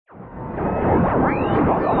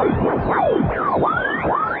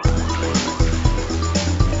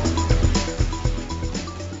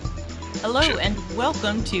Hello and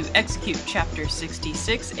welcome to Execute Chapter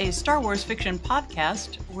 66, a Star Wars fiction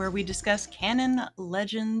podcast where we discuss canon,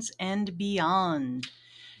 legends, and beyond.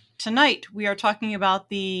 Tonight we are talking about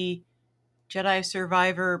the Jedi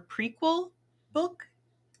Survivor prequel book,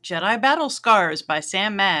 Jedi Battle Scars by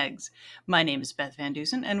Sam Maggs. My name is Beth Van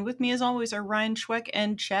Dusen, and with me as always are Ryan Schweck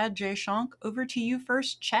and Chad J. Shonk. Over to you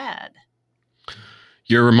first, Chad.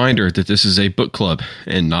 Your reminder that this is a book club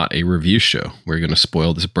and not a review show. We're going to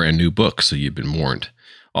spoil this brand new book, so you've been warned.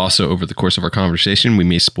 Also, over the course of our conversation, we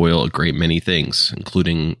may spoil a great many things,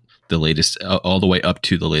 including the latest, all the way up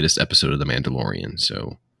to the latest episode of The Mandalorian.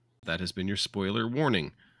 So that has been your spoiler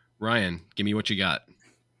warning. Ryan, give me what you got.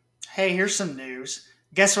 Hey, here's some news.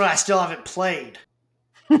 Guess what I still haven't played?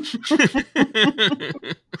 When do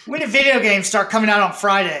video games start coming out on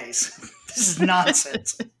Fridays? This is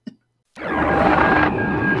nonsense.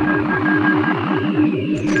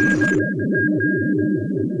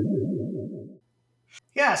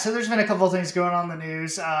 Yeah, so there's been a couple of things going on in the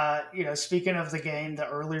news. Speaking of the game, the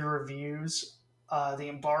early reviews, the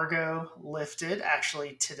embargo lifted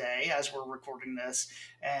actually today as we're recording this,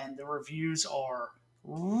 and the reviews are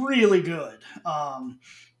really good.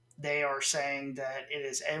 They are saying that it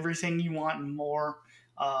is everything you want and more.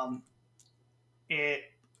 It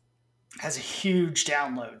has a huge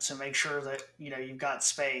download, so make sure that you've got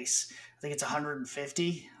space. I think it's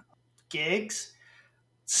 150 gigs.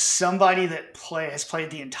 Somebody that has played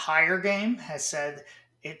the entire game has said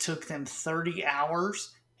it took them 30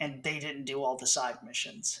 hours and they didn't do all the side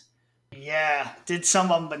missions. Yeah, did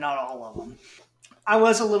some of them, but not all of them. I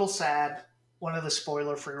was a little sad. One of the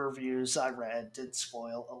spoiler-free reviews I read did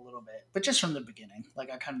spoil a little bit, but just from the beginning.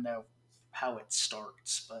 Like, I kind of know how it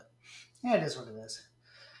starts, but yeah, it is what it is.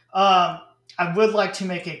 I would like to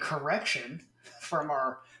make a correction from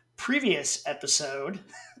our previous episode's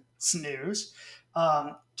news.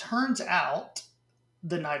 Turns out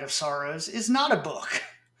The Night of Sorrows is not a book.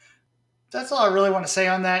 That's all I really want to say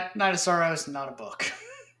on that. Night of Sorrows, not a book.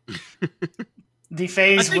 The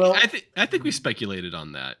phase I think we speculated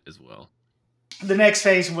on that as well. The next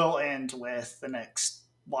phase will end with the next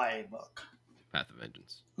YA book, Path of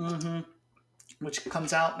Vengeance. Mm-hmm. Which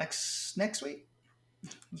comes out next week.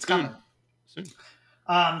 It's coming. Soon.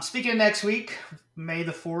 Speaking of next week, May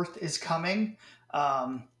the 4th is coming.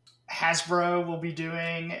 Hasbro will be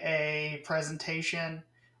doing a presentation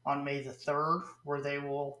on May the 3rd where they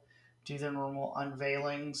will do their normal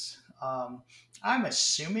unveilings. I'm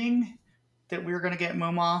assuming that we're going to get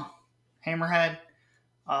Moma Hammerhead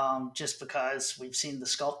just because we've seen the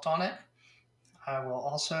sculpt on it. I will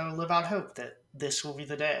also live out hope that this will be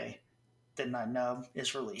the day that Nine Nub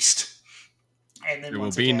is released. And then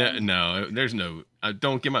there's no.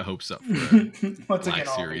 Don't get my hopes up for Black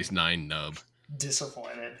Series 9 Nub.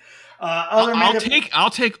 Disappointed. I'll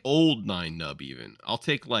take old 9 Nub even. I'll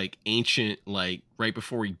take like ancient, like right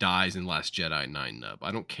before he dies in Last Jedi 9 Nub.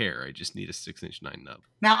 I don't care. I just need a 6-inch 9 Nub.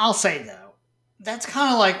 Now I'll say though, that's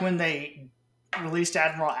kind of like when they released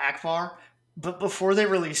Admiral Ackbar, but before they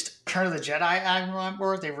released Return of the Jedi Admiral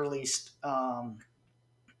Ackbar, they released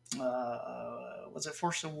was it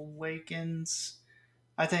Force Awakens?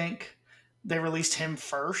 I think they released him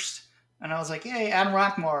first. And I was like, yay, Admiral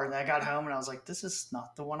Ackbar. And I got home and I was like, this is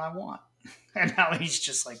not the one I want. And now he's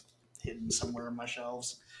just like hidden somewhere in my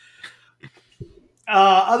shelves.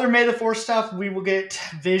 Other May the 4th stuff, we will get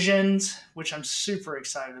Visions, which I'm super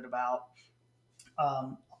excited about.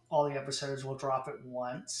 All the episodes will drop at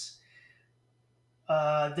once.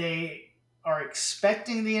 They are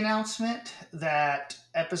expecting the announcement that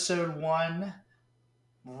Episode 1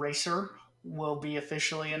 Racer will be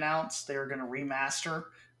officially announced. They're going to remaster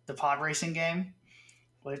the pod racing game,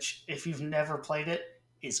 which if you've never played it,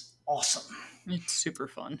 is awesome. It's super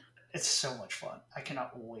fun. It's so much fun. I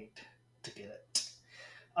cannot wait to get it.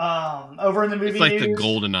 Over in the movie it's like news, the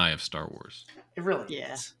golden eye of Star Wars. It really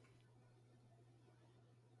is.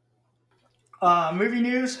 Movie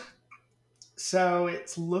news. So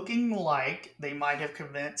it's looking like they might have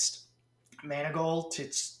convinced Manigault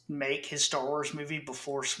to make his Star Wars movie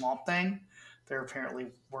before Swamp Thing. They're apparently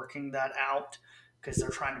working that out because they're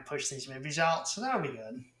trying to push these movies out. So that'll be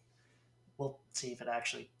good. We'll see if it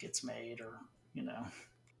actually gets made or,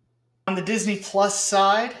 On the Disney Plus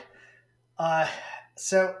side,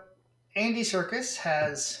 so Andy Serkis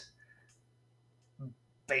has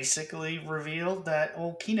basically revealed that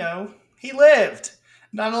old Kino, he lived.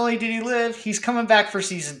 Not only did he live, he's coming back for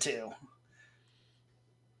season 2.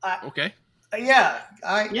 Okay. Yeah,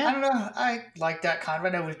 Yeah. I don't know. I like that kind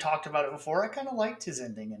of. I know we've talked about it before. I kind of liked his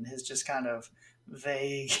ending and his just kind of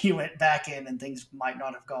vague. He went back in and things might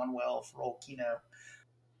not have gone well for old Kino,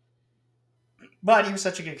 but he was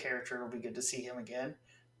such a good character. It'll be good to see him again.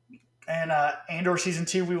 And Andor season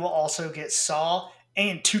 2, we will also get Saw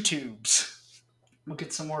and two tubes. We'll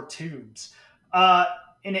get some more tubes. Uh,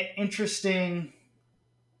 in an interesting,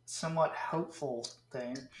 somewhat hopeful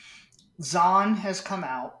thing, Zahn has come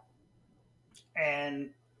out,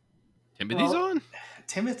 and Timothy's well, on?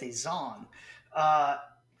 Timothy Zahn. Uh,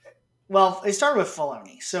 well, they started with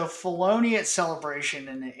Filoni. So Filoni at Celebration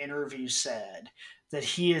in an interview said that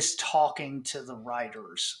he is talking to the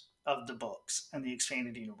writers of the books and the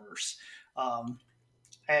expanded universe, um,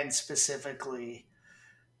 and specifically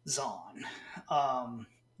Zahn. Um,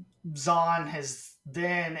 Zahn has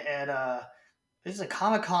been at there's a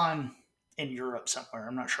Comic Con in Europe somewhere.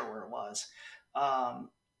 I'm not sure where it was. Um,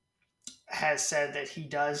 has said that he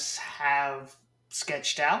does have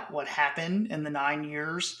sketched out what happened in the 9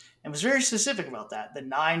 years and was very specific about that. The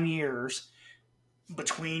 9 years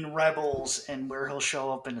between Rebels and where he'll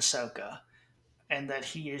show up in Ahsoka, and that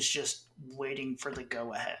he is just waiting for the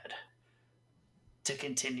go ahead to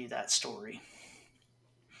continue that story.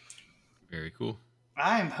 Very cool.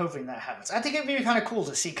 I'm hoping that happens. I think it'd be kind of cool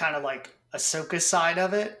to see kind of like Ahsoka's side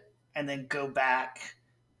of it and then go back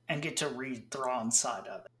and get to read Thrawn's side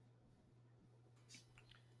of it.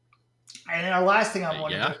 And then our last thing I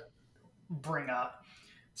wanted to bring up.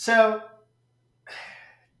 So,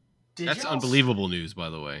 that's unbelievable news, by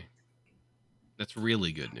the way. That's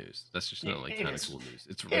really good news. That's just not like kind of cool news.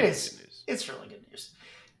 It's really good news. It's really good news.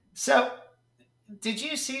 So, did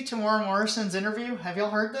you see Tamora Morrison's interview? Have y'all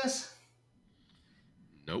heard this?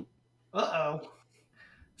 Nope. Uh-oh.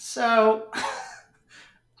 So,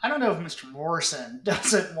 I don't know if Mr. Morrison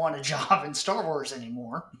doesn't want a job in Star Wars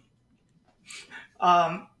anymore.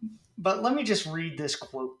 But let me just read this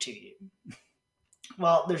quote to you.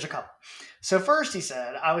 Well, there's a couple. So first he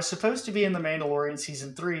said, I was supposed to be in The Mandalorian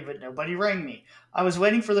Season 3, but nobody rang me. I was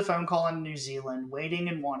waiting for the phone call in New Zealand, waiting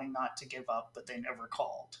and wanting not to give up, but they never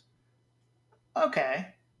called.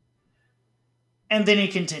 Okay. And then he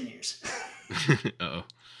continues. Uh-oh.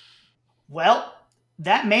 Well,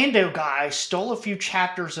 that Mando guy stole a few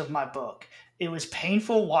chapters of my book. It was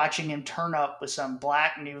painful watching him turn up with some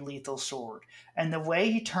black new lethal sword. And the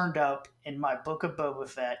way he turned up in my Book of Boba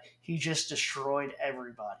Fett, he just destroyed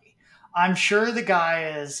everybody. I'm sure the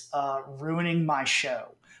guy is ruining my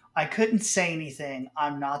show. I couldn't say anything.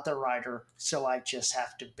 I'm not the writer, so I just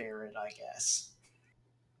have to bear it, I guess.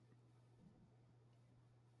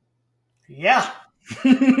 Yeah.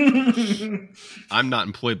 I'm not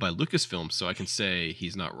employed by Lucasfilm, so I can say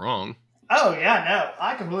he's not wrong. Oh, yeah, no.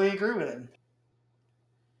 I completely agree with him.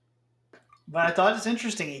 But I thought it's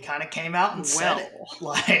interesting. He kind of came out and said it.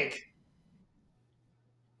 Like,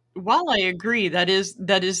 while I agree, that is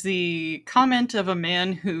the comment of a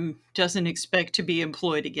man who doesn't expect to be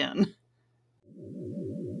employed again.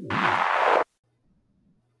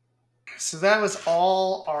 So that was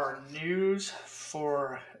all our news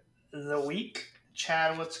for the week.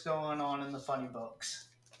 Chad, what's going on in the funny books?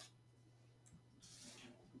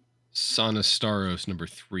 Sana Staros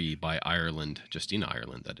 #3 by Ireland, Justina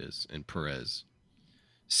Ireland, that is, and Perez.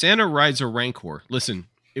 Santa rides a Rancor. Listen,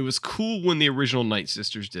 it was cool when the original Night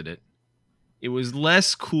Sisters did it. It was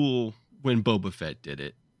less cool when Boba Fett did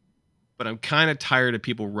it. But I'm kind of tired of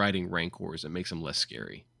people riding Rancors. It makes them less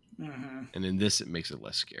scary. Mm-hmm. And in this, it makes it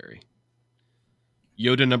less scary.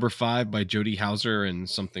 Yoda #5 by Jody Hauser and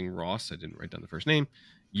something Ross. I didn't write down the first name.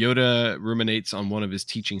 Yoda ruminates on one of his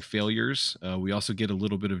teaching failures. We also get a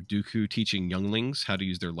little bit of Dooku teaching younglings how to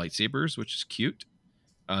use their lightsabers, which is cute.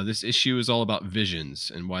 This issue is all about visions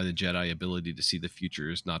and why the Jedi ability to see the future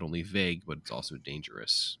is not only vague, but it's also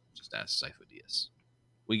dangerous. Just ask Sifo-Dyas.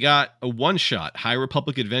 We got a one-shot, High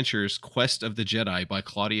Republic Adventures, Quest of the Jedi by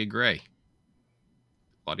Claudia Gray.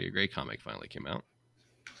 The Claudia Gray comic finally came out.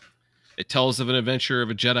 It tells of an adventure of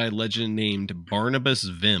a Jedi legend named Barnabas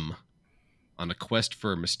Vim on a quest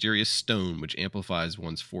for a mysterious stone which amplifies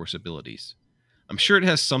one's Force abilities. I'm sure it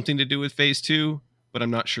has something to do with Phase 2, but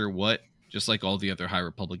I'm not sure what. Just like all the other High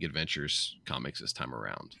Republic Adventures comics this time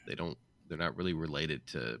around. They're not really related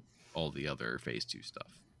to all the other Phase 2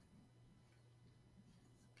 stuff.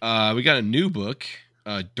 We got a new book,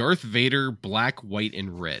 Darth Vader, Black, White,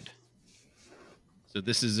 and Red. So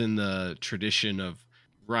this is in the tradition of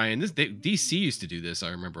Ryan. DC used to do this, I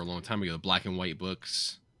remember a long time ago, the black and white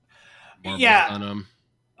books. Marvel's done them.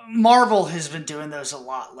 Marvel has been doing those a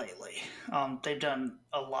lot lately. They've done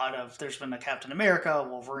a lot of. There's been a Captain America,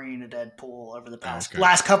 Wolverine, a Deadpool over the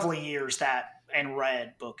last couple of years. That and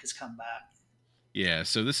Red book has come back. Yeah,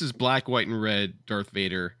 so this is Black, White, and Red Darth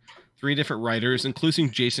Vader. 3 different writers,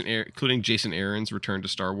 including Jason Aaron's return to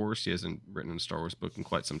Star Wars. He hasn't written a Star Wars book in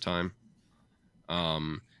quite some time.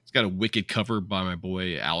 It's got a wicked cover by my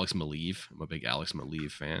boy Alex Maleev. I'm a big Alex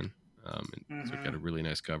Maleev fan. So it got a really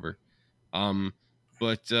nice cover.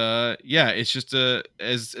 It's just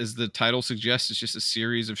as the title suggests, it's just a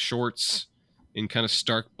series of shorts in kind of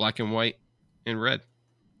stark black and white and red.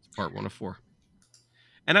 It's part 1 of 4.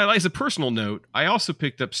 And as a personal note, I also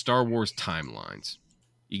picked up Star Wars Timelines.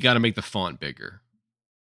 You got to make the font bigger.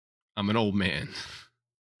 I'm an old man.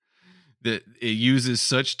 That it uses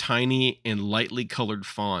such tiny and lightly colored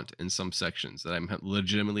font in some sections that I'm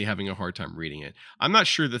legitimately having a hard time reading it. I'm not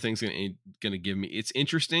sure the thing's going to give me. It's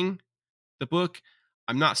interesting, the book.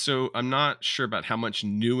 I'm not sure about how much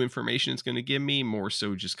new information it's going to give me. More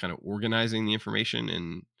so, just kind of organizing the information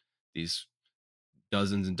in these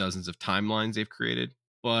dozens and dozens of timelines they've created.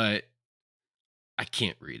 But I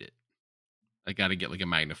can't read it. I got to get like a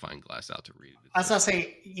magnifying glass out to read it. I was going to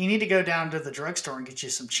say, you need to go down to the drugstore and get you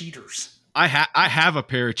some cheaters. I have a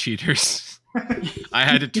pair of cheaters. I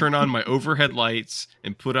had to turn on my overhead lights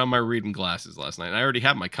and put on my reading glasses last night. I already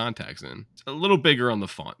have my contacts in. It's a little bigger on the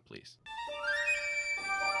font, please.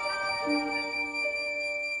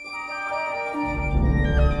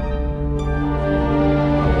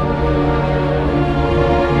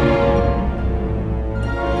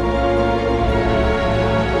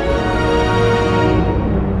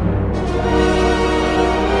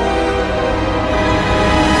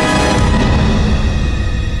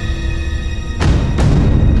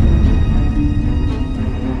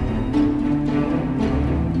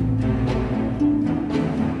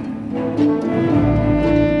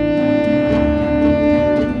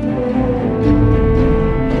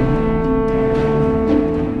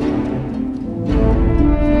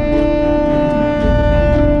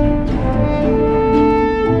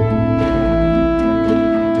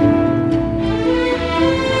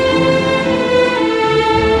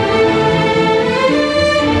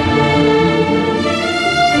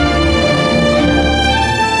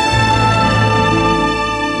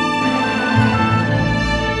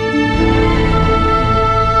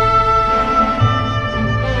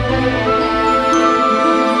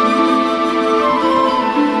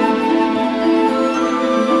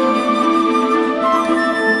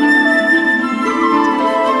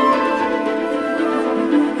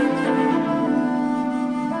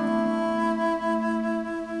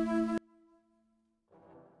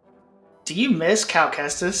 Do you miss Cal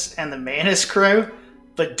Kestis and the Manus crew,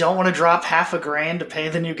 but don't want to drop $500,000 to pay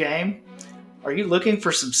the new game? Are you looking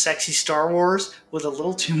for some sexy Star Wars with a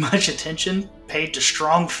little too much attention paid to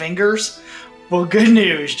strong fingers? Well, good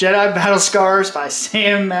news, Jedi Battle Scars by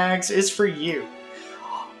Sam Maggs is for you.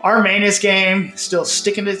 Our Manus game, still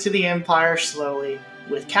sticking it to the Empire slowly,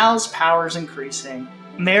 with Cal's powers increasing,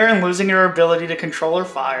 Merrin losing her ability to control her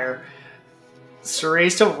fire,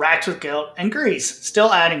 Suri still racked with guilt, and Grease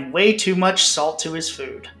still adding way too much salt to his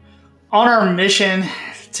food. On our mission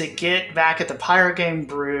to get back at the pirate game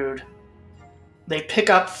Brood, they pick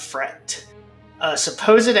up Fret, a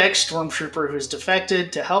supposed ex-stormtrooper who's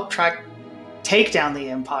defected to help take down the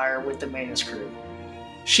Empire with the Manus crew.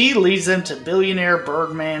 She leads them to billionaire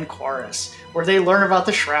Birdman Quarus, where they learn about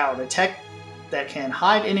the Shroud, a tech that can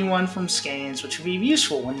hide anyone from scans, which would be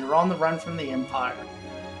useful when you're on the run from the Empire.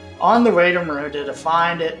 On the way to Maroondah to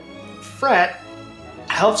find it, Fret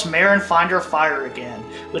helps Merrin find her fire again,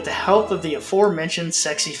 with the help of the aforementioned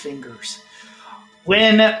sexy fingers.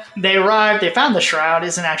 When they arrive, they found the Shroud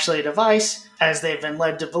isn't actually a device, as they've been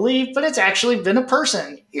led to believe, but it's actually been a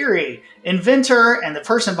person, Eerie, inventor, and the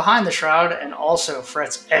person behind the Shroud, and also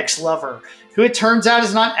Fret's ex-lover, who it turns out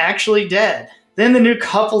is not actually dead. Then the new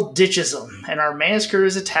couple ditches them, and our Manus crew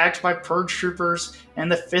is attacked by Purge troopers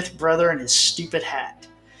and the fifth brother in his stupid hat.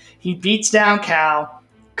 He beats down Cal,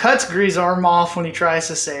 cuts Gree's arm off when he tries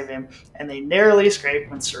to save him, and they narrowly escape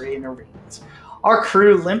when Suri intervenes. Our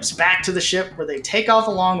crew limps back to the ship where they take off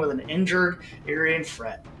along with an injured Eerie and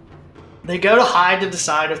Fret. They go to hide to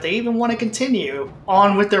decide if they even want to continue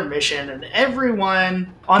on with their mission, and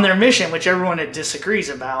everyone on their mission, which everyone disagrees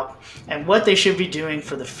about, and what they should be doing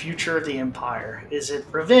for the future of the Empire. Is it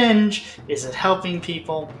revenge? Is it helping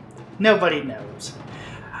people? Nobody knows.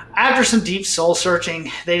 After some deep soul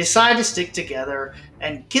searching, they decide to stick together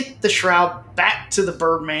and get the Shroud back to the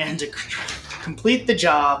Birdman to complete the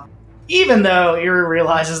job, even though Eerie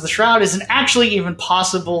realizes the Shroud isn't actually even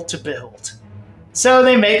possible to build. So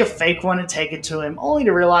they make a fake one and take it to him, only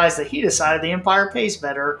to realize that he decided the Empire pays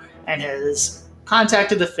better and has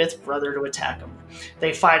contacted the fifth brother to attack him.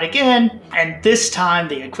 They fight again, and this time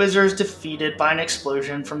the Inquisitor is defeated by an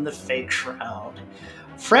explosion from the fake shroud.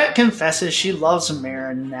 Fret confesses she loves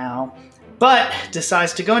Merrin now, but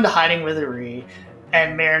decides to go into hiding with Iri,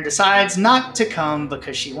 and Merrin decides not to come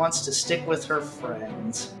because she wants to stick with her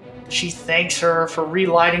friends. She thanks her for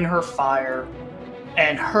relighting her fire,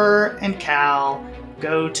 and her and Cal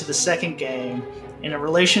go to the second game in a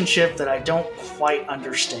relationship that I don't quite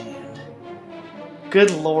understand.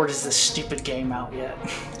 Good lord, is this stupid game out yet?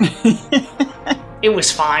 It was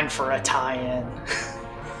fine for a tie-in.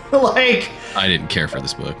 Like, I didn't care for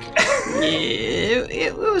this book.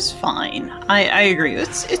 It was fine. I agree.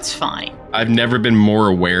 It's fine. I've never been more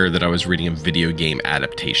aware that I was reading a video game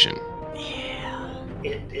adaptation. Yeah.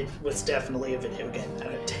 it was definitely a video game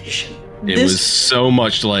adaptation. It was so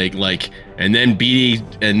much like, and then BD,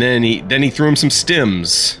 and then he threw him some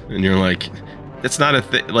stims, and you're like, that's not a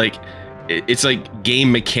thing. Like, it's like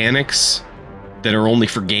game mechanics that are only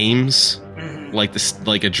for games, like this,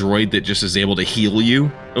 like a droid that just is able to heal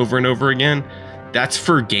you over and over again. That's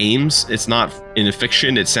for games. It's not in a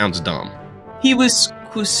fiction. It sounds dumb. He was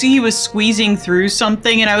squeezing through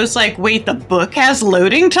something, and I was like, wait, the book has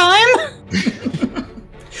loading time?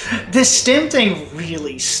 This stim thing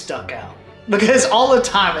really stuck out because all the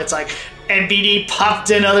time it's like, and BD popped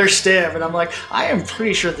another stim, and I'm like, I am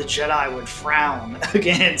pretty sure the Jedi would frown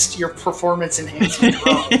against your performance enhancement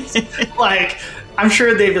drugs. Like, I'm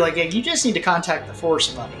sure they'd be like, yeah, you just need to contact the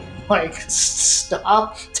Force, buddy. Like,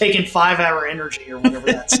 stop taking 5-hour energy or whatever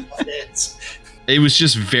that stuff is. It was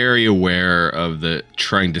just very aware of the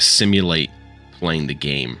trying to simulate playing the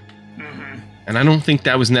game. And I don't think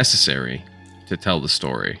that was necessary to tell the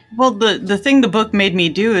story. Well, the thing the book made me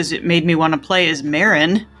do is it made me want to play as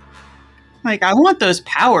Merrin. Like, I want those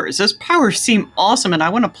powers. Those powers seem awesome, and I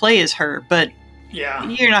want to play as her, but yeah,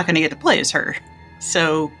 you're not going to get to play as her.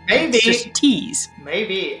 So, maybe. It's just a tease.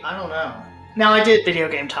 Maybe. I don't know. Now, I did video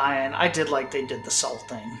game tie-in. I did like they did the salt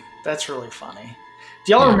thing. That's really funny.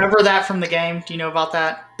 Do y'all remember that from the game? Do you know about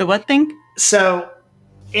that? The what thing? So,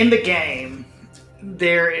 in the game,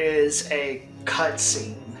 there is a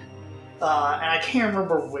cutscene. And I can't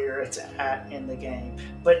remember where it's at in the game.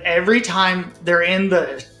 But every time they're in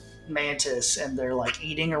the Mantis and they're like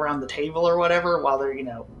eating around the table or whatever while they're,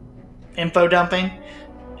 info dumping,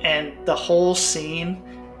 and the whole scene,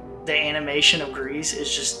 the animation of Grease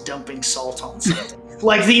is just dumping salt on something.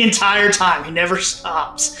 Like the entire time. He never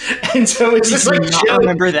stops. And so it's just like I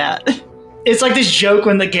remember that. It's like this joke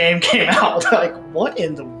when the game came out. Like, what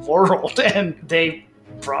in the world? And they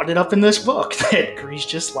brought it up in this book that Grease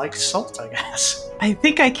just likes salt, I guess. I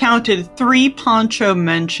think I counted 3 Poncho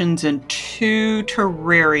mentions and 2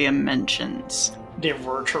 terrarium mentions. There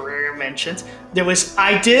were terrarium mentions.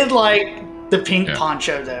 I did like the pink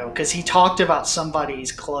Poncho, though, because he talked about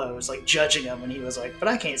somebody's clothes, like judging them, and he was like, but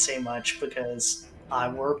I can't say much because I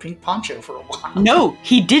wore a pink Poncho for a while. No,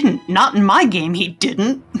 he didn't. Not in my game, he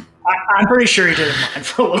didn't. I'm pretty sure he did in mine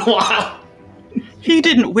for a little while. He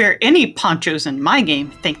didn't wear any ponchos in my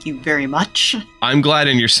game, thank you very much. I'm glad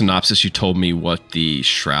in your synopsis you told me what the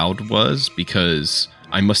shroud was, because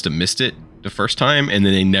I must have missed it the first time, and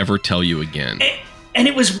then they never tell you again. And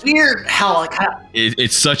it was weird how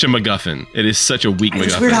it's such a MacGuffin. It is such a weak MacGuffin.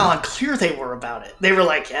 It's weird how unclear they were about it. They were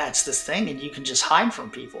like, yeah, it's this thing, and you can just hide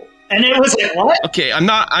from people. And it was like, what? Okay, I'm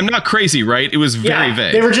not crazy, right? It was very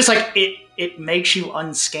vague. They were just like, it makes you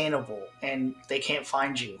unscannable, and they can't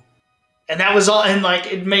find you. And that was all, and like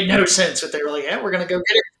it made no sense. But they were like, "Yeah, we're gonna go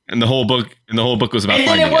get it." And the whole book was about. And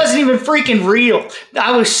then it wasn't even freaking real.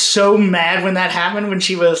 I was so mad when that happened. When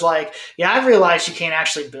she was like, "Yeah, I realized you can't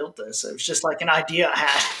actually build this. It was just like an idea I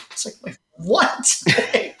had." It's like, wait, what?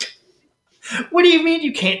 What do you mean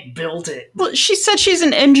you can't build it? Well, she said she's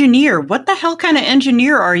an engineer. What the hell kind of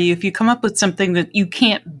engineer are you if you come up with something that you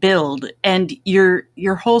can't build? And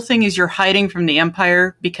your whole thing is you're hiding from the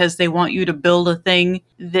Empire because they want you to build a thing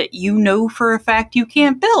that you know for a fact you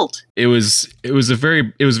can't build. It was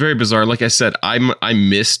very bizarre. Like I said, I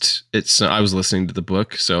missed it. So I was listening to the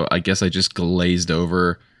book, so I guess I just glazed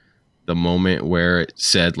over the moment where it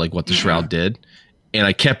said like what the shroud did. And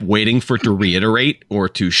I kept waiting for it to reiterate or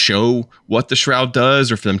to show what the shroud does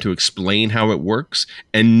or for them to explain how it works.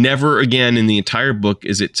 And never again in the entire book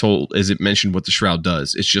is it mentioned what the shroud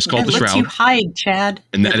does. It's just called the shroud. It lets you hide, Chad.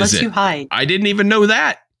 And that is it. You hide. I didn't even know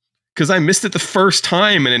that because I missed it the first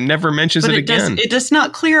time and it never mentions it again. It is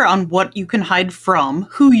not clear on what you can hide from,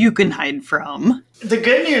 who you can hide from. The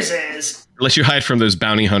good news is... Unless you hide from those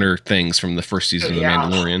bounty hunter things from the first season of The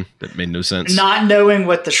Mandalorian. That made no sense. Not knowing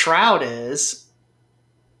what the shroud is...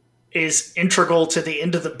 is integral to the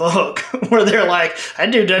end of the book, where they're like,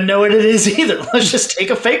 that dude doesn't know what it is either. Let's just take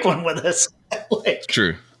a fake one with us. Like,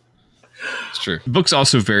 True. It's true. The book's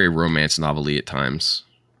also very romance novel-y at times.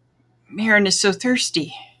 Marin is so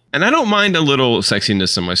thirsty. And I don't mind a little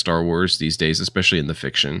sexiness in my Star Wars these days, especially in the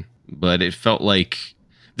fiction. But it felt like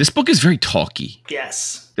this book is very talky.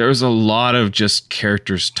 yes. There's a lot of just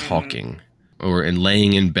characters talking, and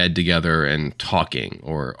laying in bed together and talking,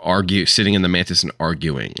 or sitting in the mantis and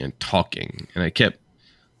arguing and talking. And I kept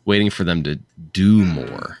waiting for them to do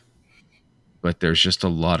more. But there's just a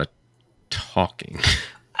lot of talking.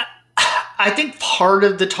 I think part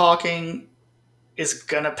of the talking is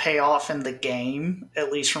going to pay off in the game,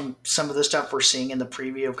 at least from some of the stuff we're seeing in the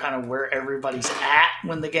preview of kind of where everybody's at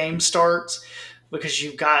when the game starts. Because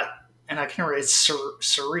you've got, and I can't remember, it's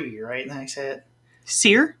Suri, right? And I said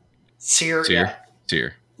Seer? Seer.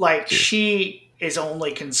 Seer. Like, she is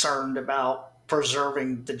only concerned about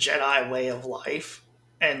preserving the Jedi way of life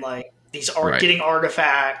and, like, these getting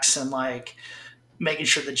artifacts and, like, making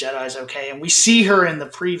sure the Jedi's okay. And we see her in the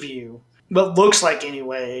preview, what looks like,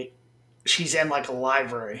 anyway, she's in, like, a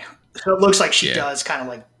library. So it looks like she does kind of,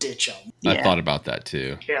 like, ditch them. I thought about that,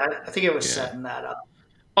 too. Yeah, I think it was setting that up.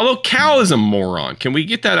 Although Cal is a moron. Can we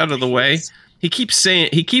get that out of the way? He keeps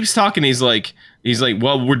talking. He's like,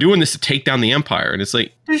 well, we're doing this to take down the Empire. And it's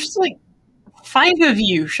like, There's just like 5 of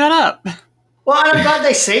you. Shut up. Well, I'm glad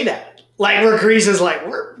they say that. Like, where Grease is like,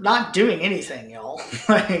 we're not doing anything, y'all.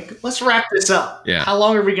 Like, let's wrap this up. Yeah. How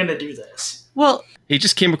long are we going to do this? Well, he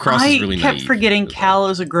just came across as really naive. I kept forgetting Cal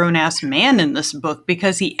is a grown-ass man in this book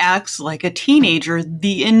because he acts like a teenager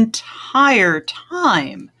the entire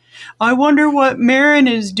time. I wonder what Marin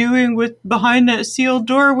is doing behind that sealed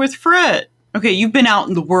door with Fred. Okay, you've been out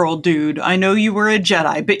in the world, dude. I know you were a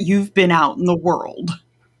Jedi, but you've been out in the world.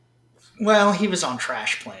 Well, he was on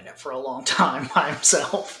Trash Planet for a long time by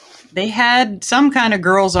himself. They had some kind of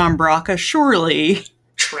girls on Braca, surely.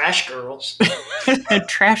 Trash girls.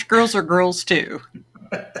 Trash girls are girls, too.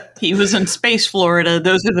 He was in Space Florida.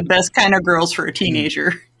 Those are the best kind of girls for a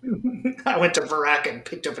teenager. I went to Baraka and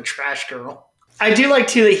picked up a trash girl. I do like,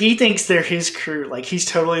 too, that he thinks they're his crew. Like, he's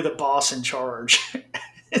totally the boss in charge.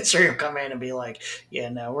 And so he'll come in and be like, yeah,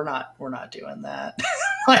 no, we're not doing that.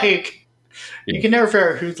 Like, you can never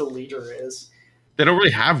figure out who the leader is. They don't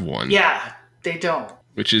really have one. Yeah, they don't.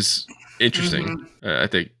 Which is interesting. I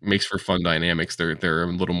think makes for fun dynamics. They're a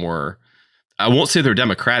little more, I won't say they're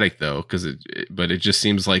democratic, though, but it just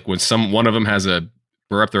seems like when one of them has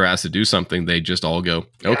we're up their ass to do something, they just all go,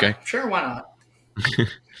 okay. Yeah, sure, why not?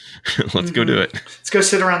 Let's go do it. Let's go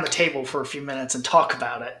sit around the table for a few minutes and talk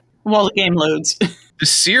about it. While the game loads.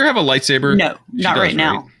 Does Seer have a lightsaber? No, not right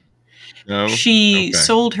now. No? She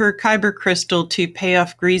sold her Kyber crystal to pay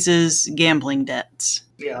off Grease's gambling debts.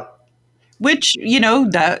 Yeah. Which,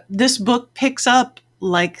 that this book picks up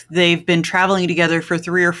like they've been traveling together for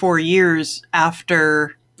 3 or 4 years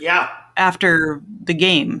after the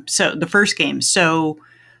game. So the first game. So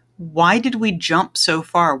why did we jump so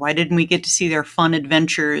far? Why didn't we get to see their fun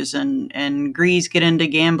adventures and Grease get into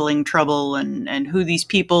gambling trouble and who these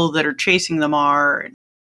people that are chasing them are?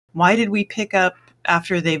 Why did we pick up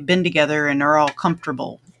after they've been together and are all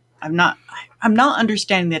comfortable? I'm not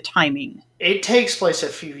understanding the timing. It takes place a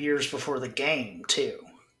few years before the game, too.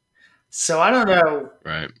 So I don't know.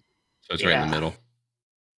 Right. So it's right in the middle.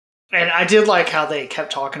 And I did like how they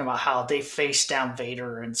kept talking about how they faced down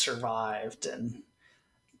Vader and survived and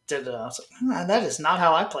I was like, that is not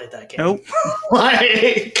how I played that game. Nope.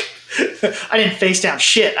 Like, I didn't face down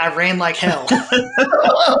shit. I ran like hell.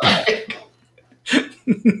 I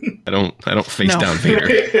don't face down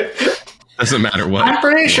Vader. Doesn't matter what. I'm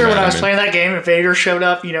pretty sure when I was playing that game and Vader showed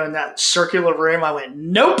up, in that circular room, I went,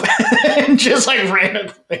 nope, and just like ran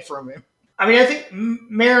away from him. I mean, I think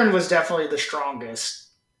Marin was definitely the strongest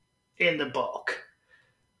in the book.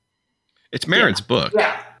 It's Marin's book.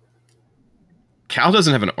 Yeah. Cal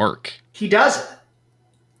doesn't have an arc. He doesn't.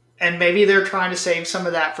 And maybe they're trying to save some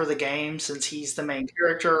of that for the game since he's the main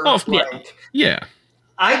character. Oh, yeah.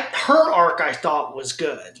 Her arc I thought was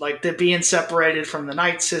good. Like the being separated from the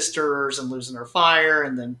Night Sisters and losing her fire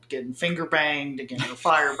and then getting finger banged and getting her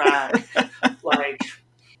fire back.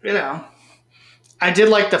 I did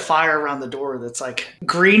like the fire around the door that's like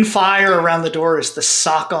green fire around the door is the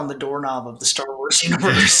sock on the doorknob of the Star Wars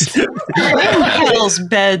universe. Cal's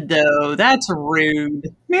bed, though. That's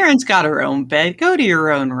rude. Marin's got her own bed. Go to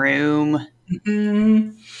your own room.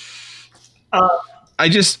 Mm-hmm.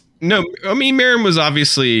 Marin was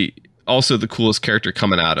obviously also the coolest character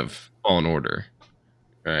coming out of Fallen Order.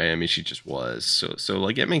 Right? I mean, she just was. So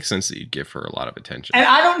like, it makes sense that you'd give her a lot of attention. And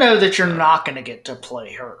I don't know that you're not going to get to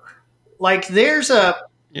play her. Like, there's a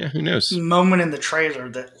Yeah, who knows? moment in the trailer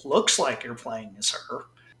that looks like you're playing as her,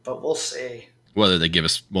 but we'll see. Whether they give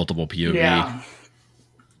us multiple POV Yeah.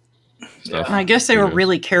 stuff. And I guess they Who were knows?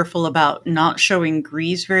 really careful about not showing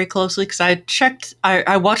Grease very closely because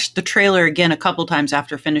I watched the trailer again a couple times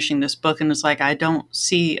after finishing this book and was like, I don't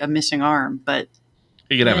see a missing arm, but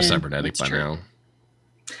He could have a Yeah, cybernetic that's by true. now.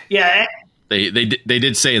 Yeah. They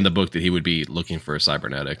did say in the book that he would be looking for a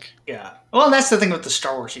cybernetic. Yeah. Well, that's the thing with the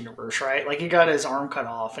Star Wars universe, right? Like, he got his arm cut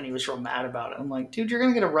off and he was real mad about it. I'm like, dude, you're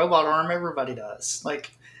going to get a robot arm. Everybody does.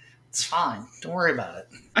 Like, it's fine. Don't worry about it.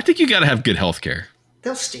 I think you got to have good health care.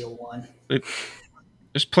 They'll steal one.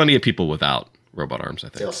 There's plenty of people without robot arms, I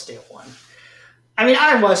think. They'll steal one. I mean,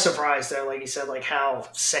 I was surprised, though, like you said, like how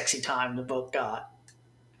sexy time the book got.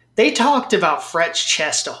 They talked about Fret's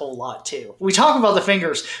chest a whole lot, too. We talk about the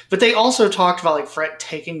fingers, but they also talked about, like, Fret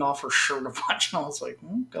taking off her shirt a bunch. And I was like,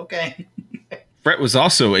 okay. Fret was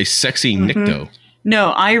also a sexy Mhm. Nikto.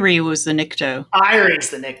 no, Irie was the Nikto. Irie's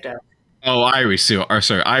the Nikto. Oh, Irie.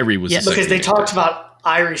 Sorry, Irie was Yes. the Because sexy they Nikto. talked about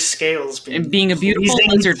Irie's scales Being a beautiful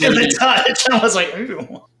pleasing lizard to the lady. touch. I was like,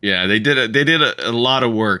 ooh. Yeah, they did a lot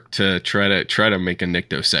of work to try to make a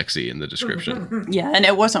Nikto sexy in the description. Yeah, and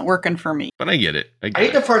it wasn't working for me. But I get it. I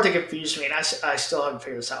think the part that confused me, and I still haven't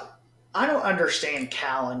figured this out. I don't understand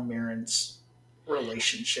Cal and Mirren's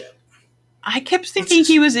relationship. I kept thinking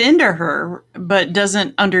he was into her, but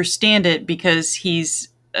doesn't understand it because he's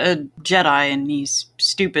a Jedi and he's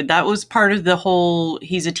stupid. That was part of the whole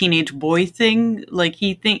he's a teenage boy thing. Like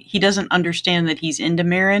he doesn't understand that he's into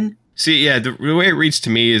Mirren. See, yeah, the way it reads to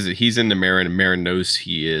me is that he's into Marin, and Marin knows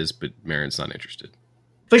he is, but Marin's not interested.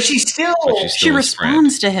 But she still, But she's She still his friend.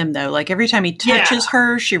 responds to him though. Like every time he touches Yeah.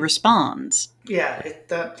 her, she responds.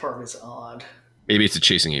 that part is odd. Maybe it's a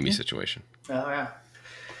chasing Amy situation. Oh, yeah.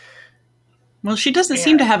 Well, she doesn't Yeah.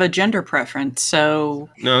 seem to have a gender preference, so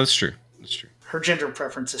No, that's true. That's true. Her gender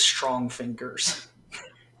preference is strong fingers.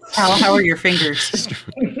 how are your fingers?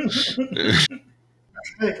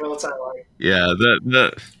 Well, it's not like, Yeah,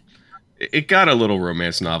 it got a little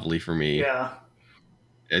romance novel-y for me yeah.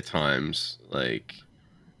 at times. Like,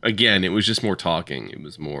 again, it was just more talking. It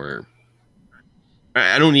was more.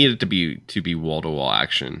 I don't need it to be wall-to-wall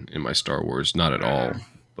action in my Star Wars, not at all.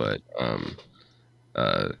 But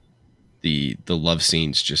the love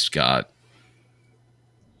scenes just got.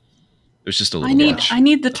 There's just a little much. I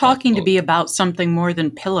need the talking to be about something more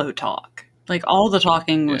than pillow talk. Like all the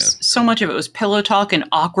talking was so much of it was pillow talk and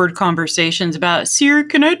awkward conversations about, Seer,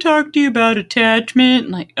 can I talk to you about attachment?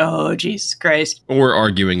 And like, oh Jesus Christ. Or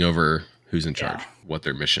arguing over who's in charge, Yeah. what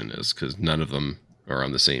their mission is, because none of them are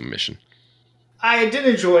on the same mission. I did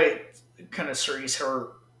enjoy kind of Cerise,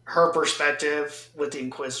 her perspective with the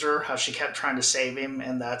Inquisitor, how she kept trying to save him,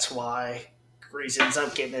 and that's why Grease ends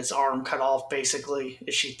up getting his arm cut off, basically,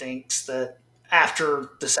 is she thinks that after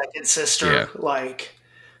the second sister, like,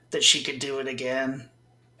 that she could do it again,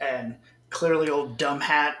 and clearly old dumb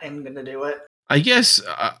hat ain't gonna do it. I guess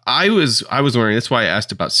I was wondering. That's why I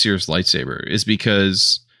asked about Seer's lightsaber. Is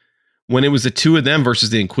because when it was the two of them versus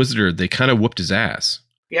the Inquisitor, they kind of whooped his ass,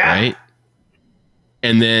 Yeah. right?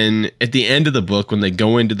 And then at the end of the book, when they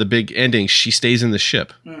go into the big ending, she stays in the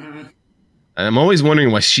ship. Mm-hmm. And I'm always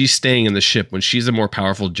wondering why she's staying in the ship when she's a more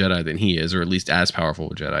powerful Jedi than he is, or at least as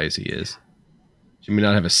powerful a Jedi as he is. She may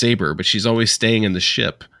not have a saber, but she's always staying in the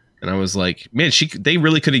ship. And I was like, man, they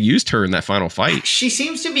really could have used her in that final fight. She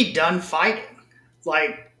seems to be done fighting.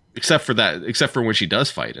 Like, Except for when she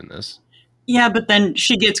does fight in this. Yeah, but then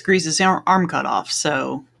she gets Grease's arm cut off,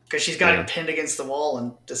 so because she's got Yeah. him pinned against the wall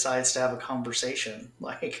and decides to have a conversation.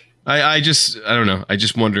 Like, I don't know. I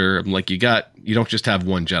just wonder. I'm like, you don't just have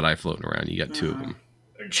one Jedi floating around. You got two of them.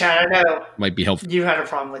 Chad, I know Might be helpful. you had a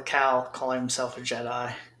problem with Cal calling himself a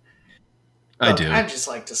Jedi. I Look, do. I'd just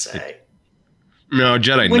like to say, No,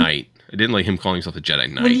 Jedi When- Knight. I didn't like him calling himself a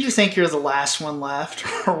Jedi Knight. when you think you're the last one left,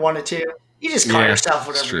 or one or two, you just call Yeah, yourself that's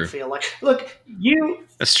whatever you true. feel like. Look, you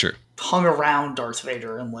That's true. hung around Darth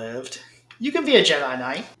Vader and lived. You can be a Jedi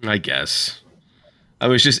Knight. I guess. I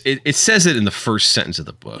was just. It says it in the first sentence of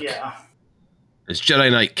the book. Yeah. It's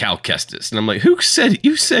Jedi Knight Cal Kestis, and I'm like, who said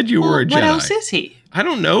you said you were a Jedi? what else is he? I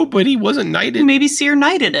don't know, but he wasn't knighted. Maybe Seer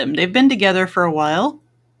knighted him. They've been together for a while.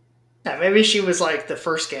 Yeah, maybe she was like, the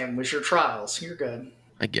first game was your trials. You're good.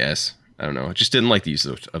 I guess. I don't know. I just didn't like the use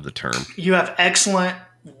of the term. You have excellent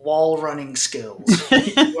wall running skills.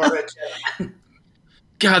 You are a Jedi.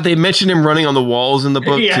 God, they mentioned him running on the walls in the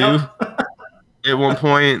book Yeah. too. At one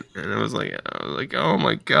point, and I was like, oh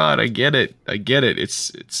my God, I get it.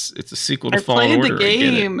 It's a sequel to I Fallen played Order. the I get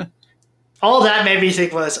it. game. All that made me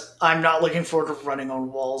think was, I'm not looking forward to running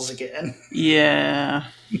on walls again. Yeah.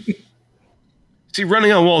 See,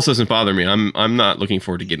 running on walls doesn't bother me. I'm not looking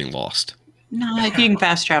forward to getting lost. No, if you can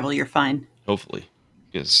fast travel, you're fine. Hopefully,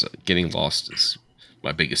 because getting lost is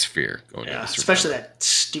my biggest fear. Yeah, especially that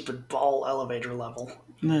stupid ball elevator level.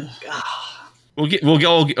 Ugh. Ah, We'll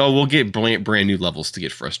get brand new levels to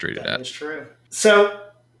get frustrated at. that is true. So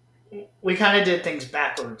we kind of did things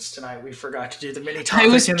backwards tonight. We forgot to do the mini topic. I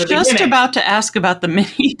was in the just beginning. about to ask about the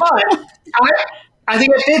mini. But I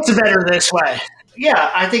think it fits better this way.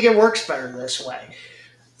 Yeah, I think it works better this way.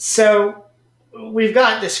 So we've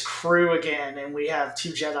got this crew again, and we have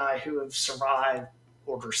 2 Jedi who have survived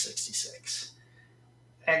Order 66.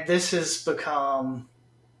 And this has become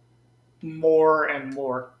more and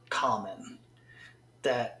more common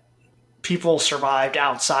that people survived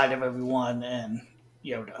outside of Obi-Wan and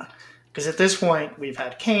Yoda. Because at this point, we've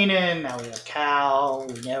had Kanan, now we have Cal,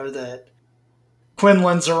 we know that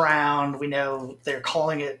Quinlan's around, we know they're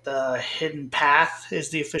calling it the Hidden Path is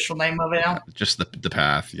the official name of it now. Just the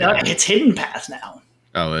path. Yeah. It's Hidden Path now.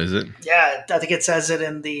 Oh, is it? Yeah, I think it says it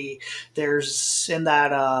in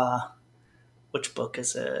which book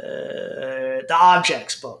is it? The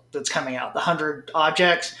Objects book that's coming out, the 100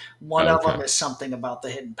 Objects. One of them is something about the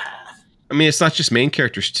Hidden Path. I mean, it's not just main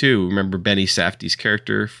characters too. Remember Benny Safdie's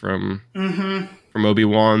character from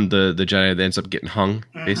Obi-Wan, the Jedi that ends up getting hung,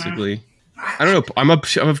 basically. I don't know. I'm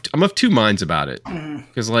of two minds about it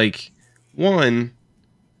because, like, one,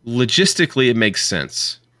 logistically, it makes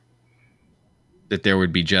sense that there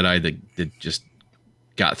would be Jedi that just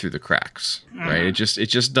got through the cracks, right? It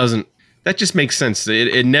just doesn't. That just makes sense.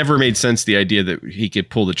 It never made sense, the idea that he could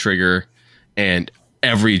pull the trigger and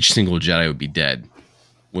every single Jedi would be dead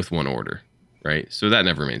with one order, right? So that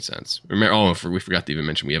never made sense. Remember, we forgot to even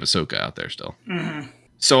mention we have Ahsoka out there still.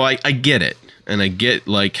 So I get it, and I get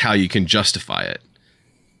like how you can justify it,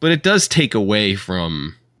 but it does take away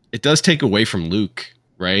from Luke,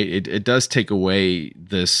 right? It does take away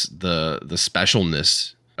the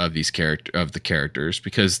specialness of the characters,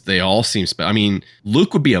 because they all seem I mean,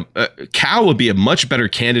 Luke would be Cal would be a much better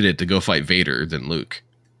candidate to go fight Vader than Luke.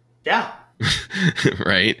 Yeah.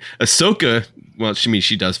 Right? Ahsoka, well,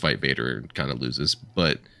 she does fight Vader and kind of loses,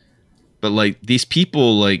 but like these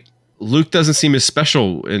people, like Luke doesn't seem as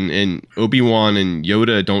special, and Obi-Wan and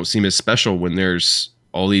Yoda don't seem as special when there's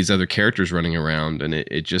all these other characters running around, and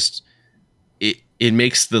it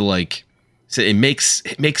makes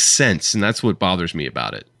it makes sense, and that's what bothers me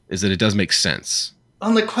about it, is that it does make sense.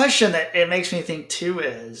 And the question that it makes me think too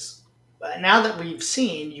is, now that we've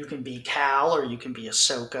seen you can be Cal or you can be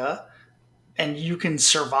Ahsoka, and you can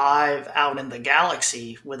survive out in the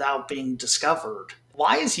galaxy without being discovered,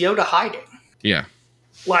 why is Yoda hiding? Yeah.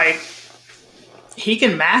 Like, he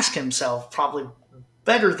can mask himself probably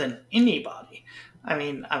better than anybody. I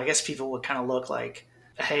mean, I guess people would kind of look like,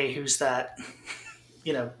 hey, who's that,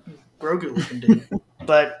 Grogu looking dude?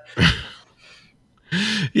 But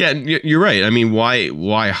yeah, you're right. I mean,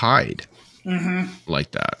 why hide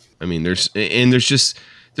like that? I mean, there's just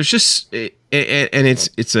and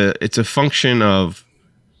it's a function of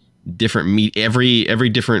different every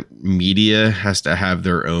different media has to have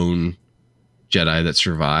their own Jedi that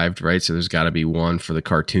survived, right? So there's got to be one for the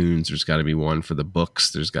cartoons, there's got to be one for the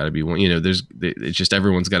books, there's got to be one, it's just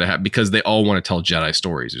everyone's got to have, because they all want to tell Jedi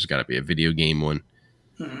stories. There's got to be a video game one,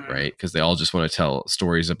 right? Because they all just want to tell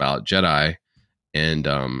stories about Jedi, and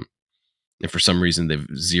for some reason they've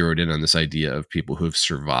zeroed in on this idea of people who have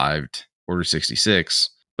survived Order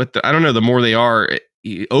 66. But I don't know, the more they are,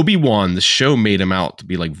 Obi-Wan, the show made him out to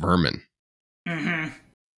be like vermin.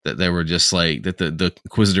 That they were just like, that the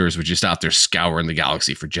Inquisitors were just out there scouring the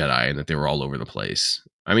galaxy for Jedi, and that they were all over the place.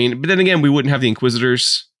 I mean, but then again, we wouldn't have the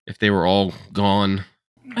Inquisitors if they were all gone.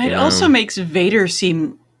 It also makes Vader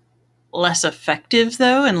seem less effective,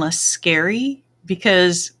 though, and less scary,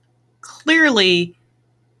 because clearly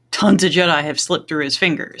tons of Jedi have slipped through his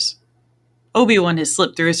fingers. Obi-Wan has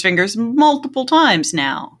slipped through his fingers multiple times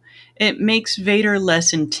now. It makes Vader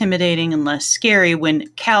less intimidating and less scary when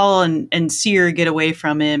Cal and Seer get away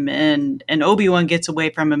from him, and Obi-Wan gets away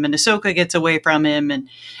from him, and Ahsoka gets away from him, and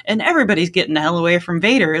everybody's getting the hell away from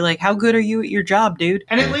Vader. Like, how good are you at your job, dude?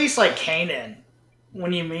 And at least, like, Kanan,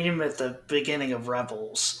 when you meet him at the beginning of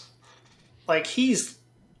Rebels, like, he's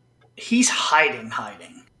hiding.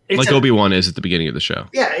 Like Obi-Wan is at the beginning of the show.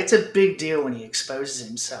 Yeah, it's a big deal when he exposes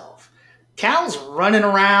himself. Cal's running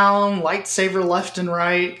around, lightsaber left and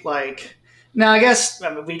right. Like, now I guess,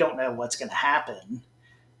 we don't know what's going to happen,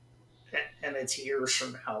 and it's years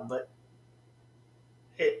from now. But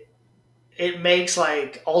it makes,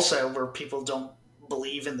 like, also where people don't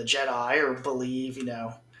believe in the Jedi or believe,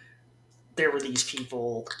 there were these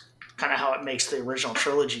people, kind of how it makes the original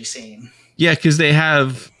trilogy seem. Yeah, because they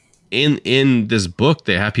have in this book,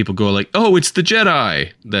 they have people go like, "Oh, it's the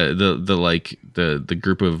Jedi." The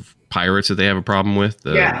group of pirates that they have a problem with.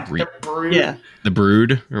 The Brood. Yeah. The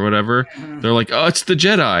Brood or whatever. Mhm. They're like, "Oh, it's the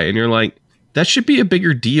Jedi," and you're like, that should be a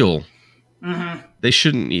bigger deal. Mhm. They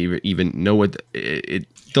shouldn't even know what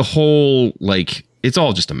the whole, like, it's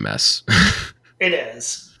all just a mess. It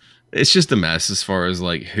is. It's just a mess as far as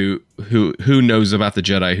like who knows about the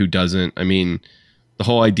Jedi, who doesn't. I mean, the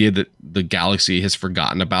whole idea that the galaxy has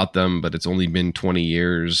forgotten about them, but it's only been 20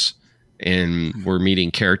 years, and we're meeting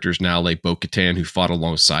characters now like Bo-Katan who fought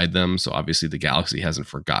alongside them. So obviously the galaxy hasn't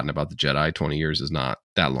forgotten about the Jedi. 20 years is not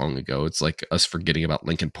that long ago. It's like us forgetting about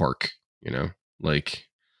Linkin Park, you know? Like,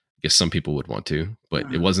 I guess some people would want to,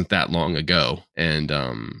 but it wasn't that long ago. And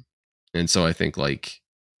so I think like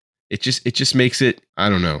it just makes it, I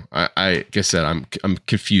don't know. I like I said, I'm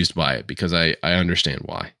confused by it because I understand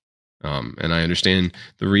why. And I understand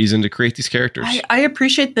the reason to create these characters. I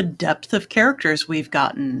appreciate the depth of characters we've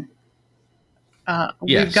gotten. Yes,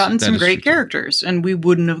 we've gotten that some is great true. characters, and we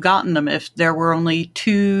wouldn't have gotten them if there were only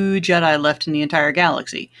 2 Jedi left in the entire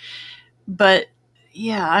galaxy. But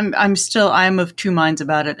yeah, I'm of two minds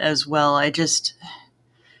about it as well.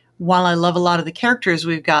 While I love a lot of the characters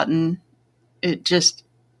we've gotten, it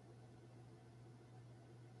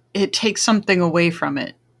takes something away from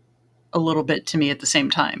it a little bit to me at the same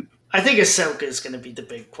time. I think Ahsoka is going to be the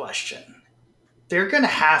big question. They're going to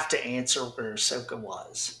have to answer where Ahsoka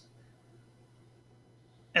was.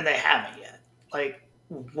 And they haven't yet. Like,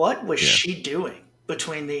 what was she doing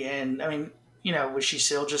between the end? I mean, was she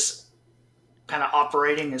still just kind of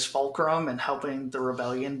operating as Fulcrum and helping the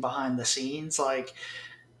rebellion behind the scenes? Like,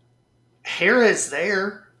 Hera is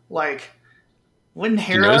there. Like, wouldn't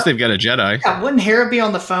Hera... She knows they've got a Jedi. Yeah, wouldn't Hera be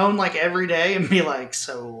on the phone, like, every day and be like,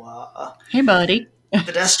 so, hey, buddy.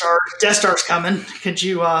 The Death Star's coming. Could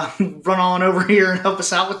you run on over here and help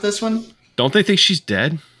us out with this one? Don't they think she's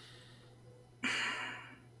dead?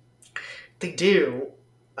 They do,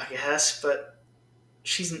 I guess, but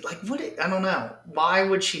she's like, what? I don't know. Why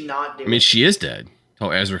would she not do it? I mean, she is dead. Oh,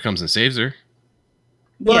 Ezra comes and saves her.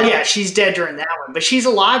 Well, yeah, she's dead during that one, but she's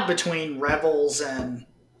alive between Rebels and...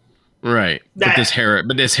 Right. But does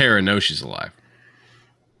Hera know she's alive?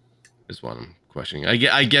 Is what I'm questioning.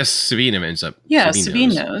 I guess Sabine ends up... Yeah,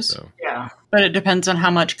 Sabine knows. So. Yeah. But it depends on how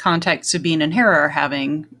much contact Sabine and Hera are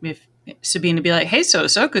having. If Sabine would be like, hey, so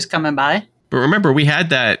Ahsoka's coming by. But remember, we had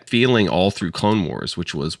that feeling all through Clone Wars,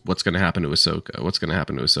 which was, what's going to happen to Ahsoka? What's going to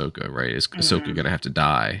happen to Ahsoka, right? Is Ahsoka going to have to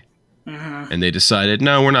die? Mm-hmm. And they decided,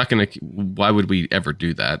 no, we're not going to... Why would we ever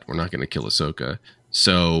do that? We're not going to kill Ahsoka.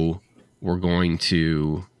 So we're going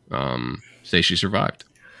to say she survived.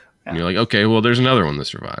 Yeah. And you're like, okay, well, there's another one that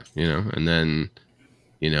survived, And then,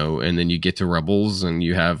 and then you get to Rebels and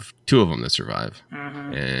you have 2 of them that survive.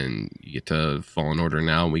 Mm-hmm. And you get to Fallen Order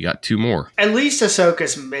now, and we got 2 more. At least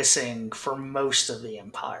Ahsoka's missing for most of the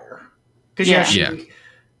Empire. Because she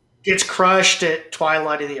gets crushed at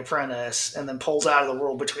Twilight of the Apprentice and then pulls out of the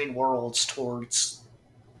world between worlds towards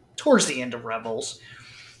the end of Rebels.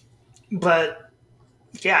 But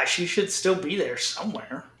yeah, she should still be there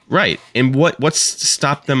somewhere. Right. And what's to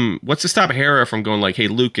stop them? What's to stop Hera from going like, hey,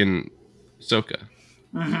 Luke and Ahsoka,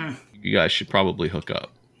 you guys should probably hook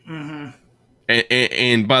up. Mm-hmm.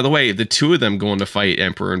 And by the way, the 2 of them going to fight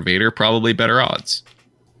Emperor and Vader, probably better odds.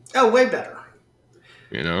 Oh, way better.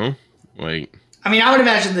 Like... I mean, I would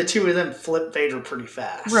imagine the 2 of them flip Vader pretty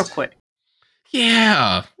fast. Real quick.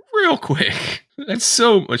 Yeah, real quick. That's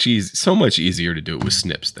so much easier to do it with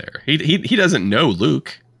Snips there. He doesn't know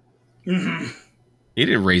Luke. Mm-hmm. He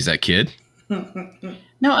didn't raise that kid.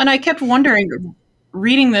 No, and I kept wondering,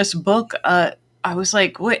 reading this book, I was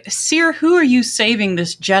like, wait, Seer, who are you saving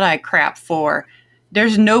this Jedi crap for?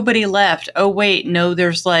 There's nobody left. Oh, wait, no,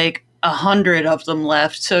 there's like 100 of them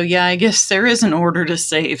left. So yeah, I guess there is an order to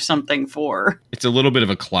save something for. It's a little bit of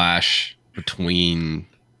a clash between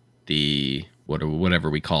the whatever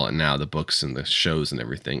we call it now, the books and the shows and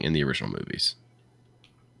everything in the original movies.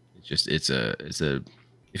 It's a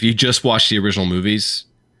if you just watch the original movies,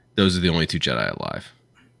 those are the only 2 Jedi alive.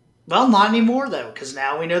 Well, not anymore though, because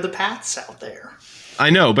now we know the path's out there. I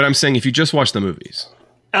know, but I'm saying if you just watch the movies.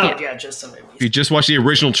 Oh yeah, just the movies. If you just watch the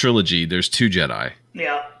original trilogy, there's 2 Jedi.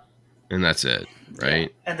 Yeah. And that's it, right?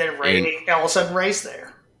 Yeah. And then Rey, all of a sudden Rey's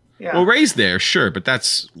there. Yeah. Well, Rey's there, sure, but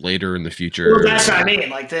that's later in the future. Well, that's what I mean.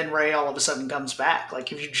 Like, then Rey all of a sudden comes back.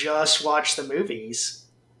 Like, if you just watch the movies,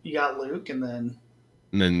 you got Luke, and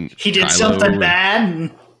then he did Kylo something bad,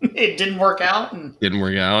 and it didn't work out. Didn't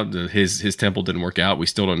work out. His temple didn't work out. We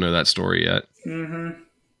still don't know that story yet. Mm-hmm.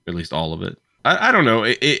 At least all of it. I don't know.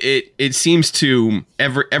 It seems to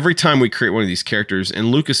every time we create one of these characters,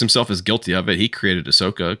 and Lucas himself is guilty of it. He created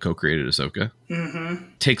Ahsoka, co-created Ahsoka. Mm-hmm.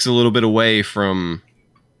 Takes a little bit away from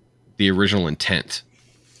the original intent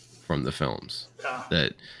from the films. Yeah.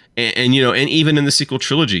 That and you know, and even in the sequel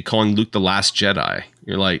trilogy, calling Luke the Last Jedi,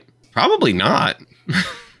 you're like, probably not.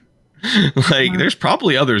 Like, there's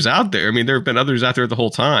probably others out there. I mean, there have been others out there the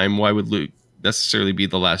whole time. Why would Luke necessarily be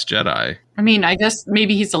the last Jedi? I mean, I guess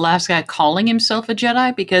maybe he's the last guy calling himself a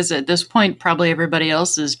Jedi, because at this point, probably everybody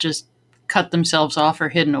else has just cut themselves off or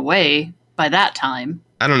hidden away by that time.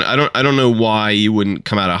 I don't know why you wouldn't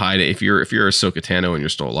come out of hiding if you're Ahsoka Tano and you're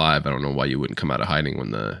still alive. I don't know why you wouldn't come out of hiding when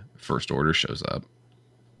the First Order shows up,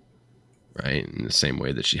 right? In the same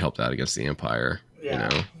way that she helped out against the Empire. Yeah. You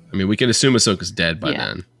know, I mean, we can assume Ahsoka's dead by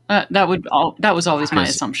then. That was always my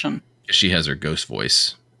assumption. She has her ghost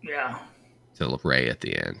voice. Yeah. To Rey at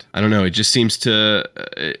the end. I don't know. It just seems to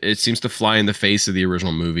fly in the face of the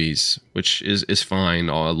original movies, which is fine.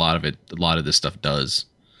 A lot of this stuff does.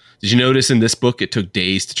 Did you notice in this book it took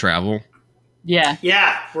days to travel? Yeah.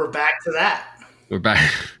 Yeah, we're back to that. We're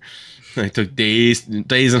back. It took days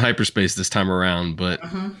in hyperspace this time around, but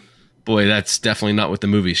boy, that's definitely not what the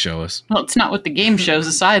movies show us. Well, it's not what the game shows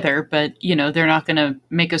us either, but, you know, they're not going to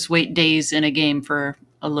make us wait days in a game for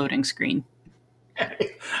a loading screen.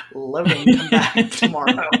 Loading, come back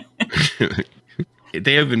tomorrow.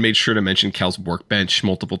 They have been made sure to mention Cal's workbench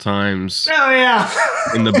multiple times. Oh, yeah.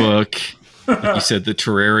 In the book. Like you said, the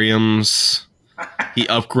terrariums. He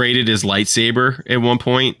upgraded his lightsaber at one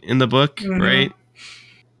point in the book, right?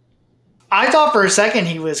 I thought for a second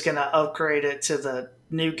he was going to upgrade it to the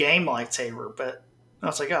new game lightsaber, but I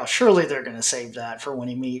was like, oh, surely they're going to save that for when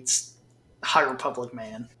he meets High Republic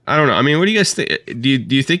man. I don't know. I mean, what do you guys think? Do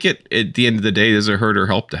you think at the end of the day, does it hurt or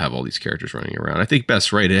help to have all these characters running around? I think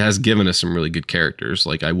Beth's right. It has given us some really good characters.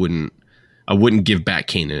 Like, I wouldn't give back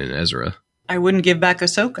Kanan and Ezra. I wouldn't give back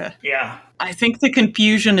Ahsoka. Yeah. I think the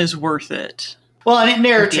confusion is worth it. Well, and it At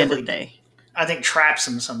the end of the narratively, day. I think traps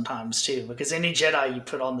them sometimes too, because any Jedi you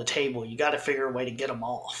put on the table, you got to figure a way to get them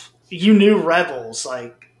off. You knew Rebels,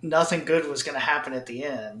 like, nothing good was going to happen at the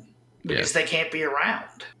end because they can't be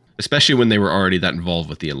around. Especially when they were already that involved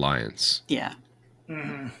with the Alliance. Yeah.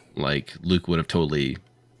 Mm-hmm. Like, Luke would have totally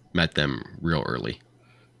met them real early,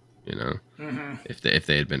 you know, if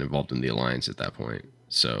they had been involved in the Alliance at that point.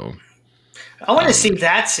 So I want to see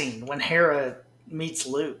that scene when Hera meets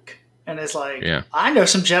Luke and is like, Yeah. I know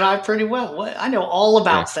some Jedi pretty well. What I know all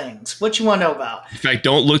about things. What you want to know about? In fact,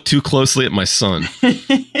 don't look too closely at my son.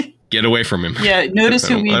 Get away from him. Yeah, notice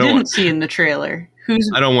who we didn't see in the trailer.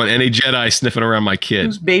 I don't want any Jedi sniffing around my kid.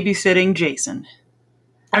 Who's babysitting Jason?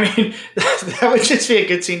 I mean, that would just be a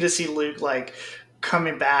good scene to see Luke, like,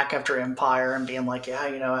 coming back after Empire and being like, yeah,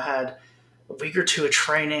 you know, I had a week or two of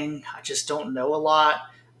training. I just don't know a lot.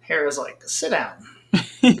 Hera's like, sit down.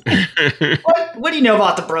 What do you know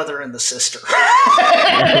about the brother and the sister?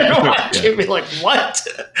 She'd be like, what?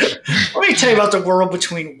 Let me tell you about the world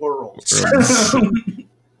between worlds.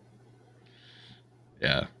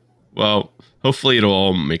 Yeah. Well, hopefully it'll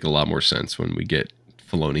all make a lot more sense when we get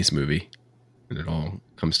Filoni's movie and it all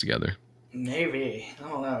comes together. Maybe. I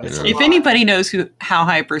don't know. It's If anybody knows how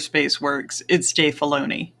hyperspace works, it's Dave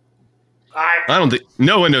Filoni. I don't think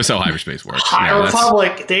no one knows how hyperspace works. High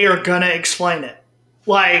Republic, they are gonna explain it.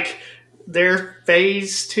 Like, their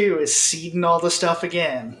phase 2 is seeding all the stuff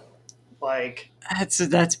again. Like,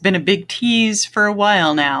 That's been a big tease for a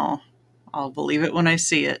while now. I'll believe it when I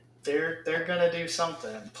see it. they're gonna do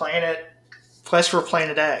something. Quest for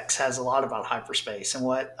Planet X has a lot about hyperspace, and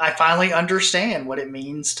what I finally understand what it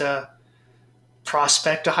means to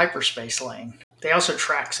prospect a hyperspace lane. They also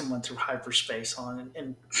track someone through hyperspace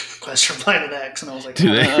in Quest for Planet X, and I was like,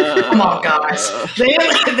 come on, guys.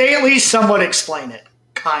 They at least somewhat explain it.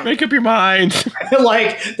 Kind Make up your mind.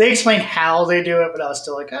 Like, they explain how they do it, but I was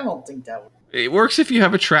still like, I don't think that would. It works if you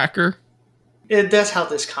have a tracker. That's how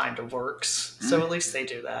this kind of works. So at least they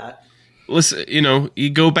do that. Listen, you know, you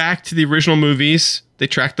go back to the original movies, they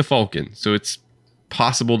track the Falcon. So it's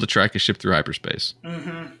possible to track a ship through hyperspace.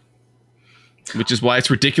 Mm-hmm. Which is why it's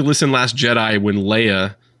ridiculous in Last Jedi when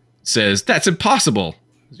Leia says, that's impossible.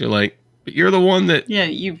 You're like, but you're the one that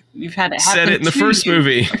you've had it happen said it in the first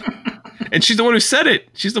movie. And she's the one who said it.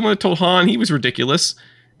 She's the one that told Han he was ridiculous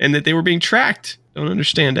and that they were being tracked. Don't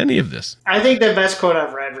understand any of this. I think the best quote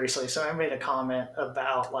I've read recently, so I made a comment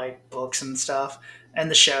about, like, books and stuff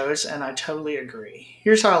and the shows, and I totally agree.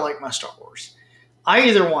 Here's how I like my Star Wars. I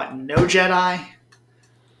either want no Jedi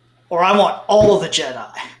or I want all of the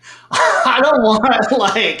Jedi. I don't want,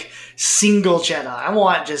 like, single Jedi. I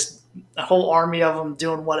want just a whole army of them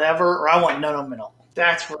doing whatever, or I want none of them at all.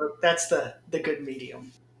 That's the good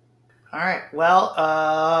medium. All right. Well,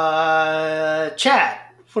 Chad,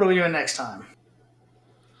 what are we doing next time?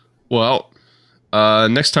 Well,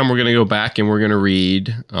 next time we're going to go back and we're going to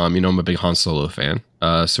read, I'm a big Han Solo fan.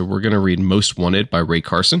 So we're going to read Most Wanted by Ray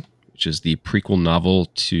Carson, which is the prequel novel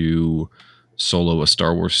to Solo, a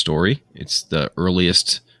Star Wars story. It's the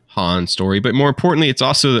earliest Han story, but more importantly, it's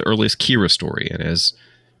also the earliest Kira story. And as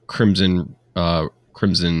Crimson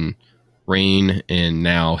Reign and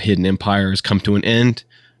now Hidden Empire has come to an end,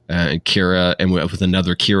 and Kira, and with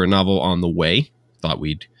another Kira novel on the way, thought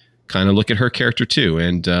we'd kind of look at her character too.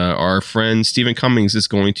 And our friend Stephen Cummings is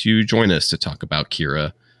going to join us to talk about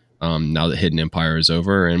Kira now that Hidden Empire is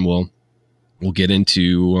over, and we'll get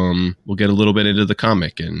into we'll get a little bit into the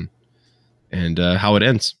comic and how it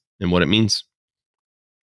ends and what it means.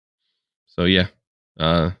 So yeah,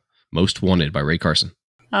 Most Wanted by Ray Carson.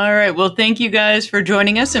 All right. Well, thank you guys for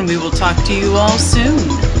joining us, and we will talk to you all soon.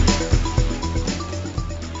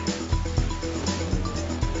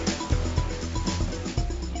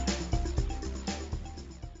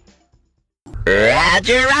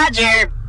 Roger, Roger.